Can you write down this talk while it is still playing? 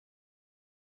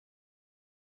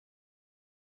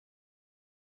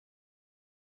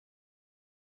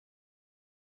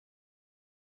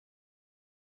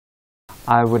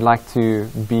I would like to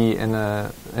be in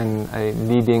a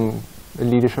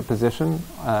leadership position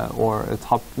or a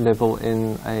top level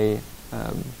in a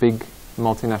big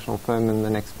multinational firm in the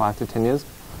next 5 to 10 years.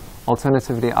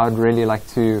 Alternatively, I would really like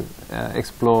to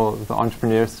explore the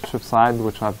entrepreneurship side,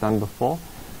 which I've done before,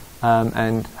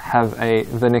 and have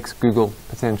the next Google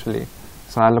potentially.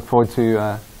 So I look forward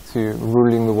to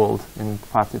ruling the world in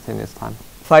 5 to 10 years' time.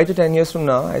 5 to 10 years from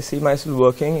now, I see myself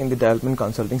working in the development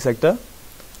consulting sector.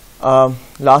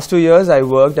 Last 2 years, I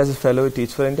worked as a fellow at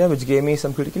Teach for India, which gave me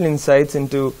some critical insights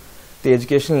into the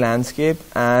educational landscape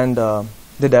and the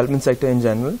development sector in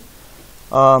general.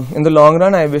 In the long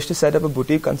run, I wish to set up a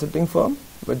boutique consulting firm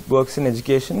which works in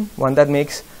education, one that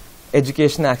makes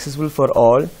education accessible for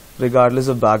all, regardless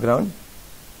of background.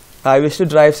 I wish to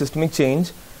drive systemic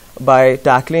change by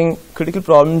tackling critical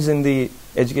problems in the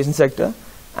education sector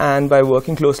and by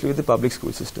working closely with the public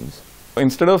school systems.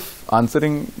 Instead of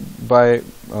answering by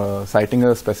citing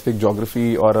a specific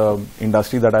geography or an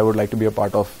industry that I would like to be a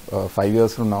part of 5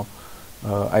 years from now,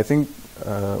 I think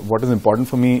what is important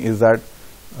for me is that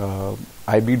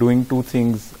I be doing two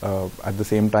things at the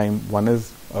same time. One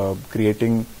is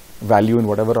creating value in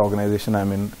whatever organization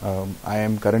I'm in. I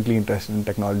am currently interested in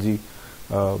technology.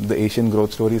 The Asian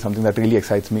growth story is something that really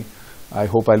excites me. I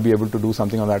hope I'll be able to do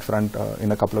something on that front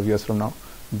in a couple of years from now.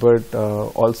 But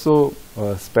also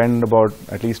spend about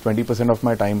at least 20% of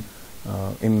my time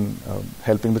in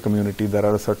helping the community. There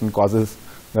are certain causes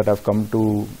that I've come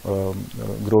to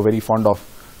grow very fond of,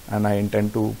 and I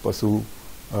intend to pursue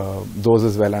those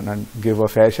as well and give a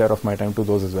fair share of my time to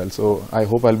those as well. So I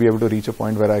hope I'll be able to reach a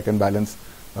point where I can balance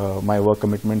my work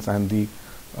commitments and the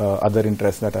other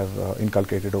interests that I've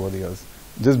inculcated over the years.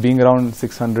 Just being around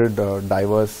 600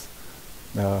 diverse,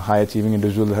 high-achieving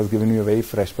individuals has given me a very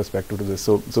fresh perspective to this.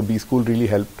 So B School really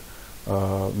helped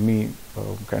me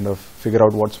kind of figure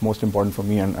out what's most important for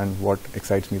me and what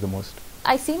excites me the most.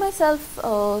 I see myself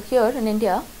here in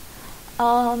India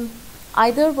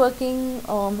either working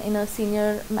in a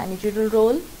senior managerial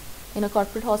role in a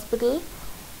corporate hospital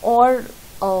or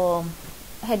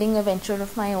heading a venture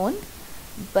of my own.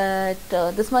 But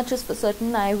this much is for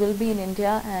certain, I will be in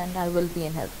India and I will be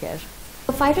in healthcare.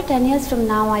 5 to 10 years from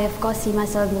now, I of course see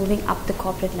myself moving up the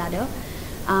corporate ladder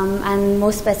and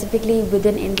more specifically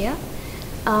within India.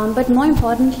 But more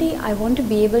importantly, I want to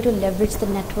be able to leverage the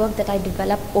network that I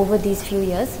developed over these few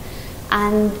years,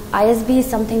 and ISB is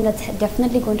something that's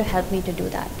definitely going to help me to do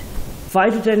that.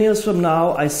 5 to 10 years from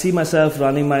now, I see myself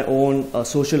running my own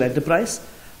social enterprise.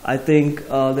 I think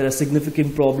there are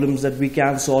significant problems that we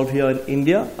can solve here in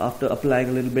India after applying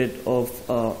a little bit of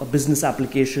a business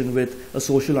application with a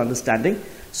social understanding.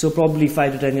 So probably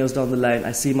 5 to 10 years down the line,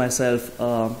 I see myself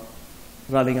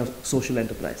running a social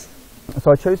enterprise.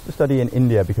 So I chose to study in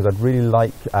India because I'd really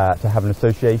like to have an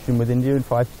association with India in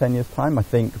 5 to 10 years' time. I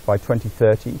think by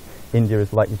 2030, India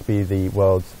is likely to be the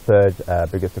world's third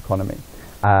biggest economy.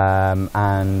 And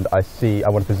I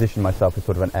want to position myself as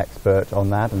sort of an expert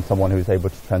on that and someone who's able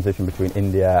to transition between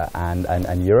India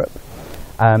and Europe.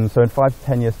 So in 5 to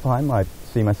 10 years' time, I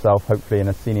see myself hopefully in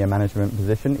a senior management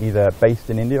position, either based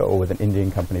in India or with an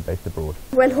Indian company based abroad.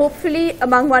 Well, hopefully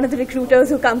among one of the recruiters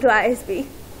who come to ISB.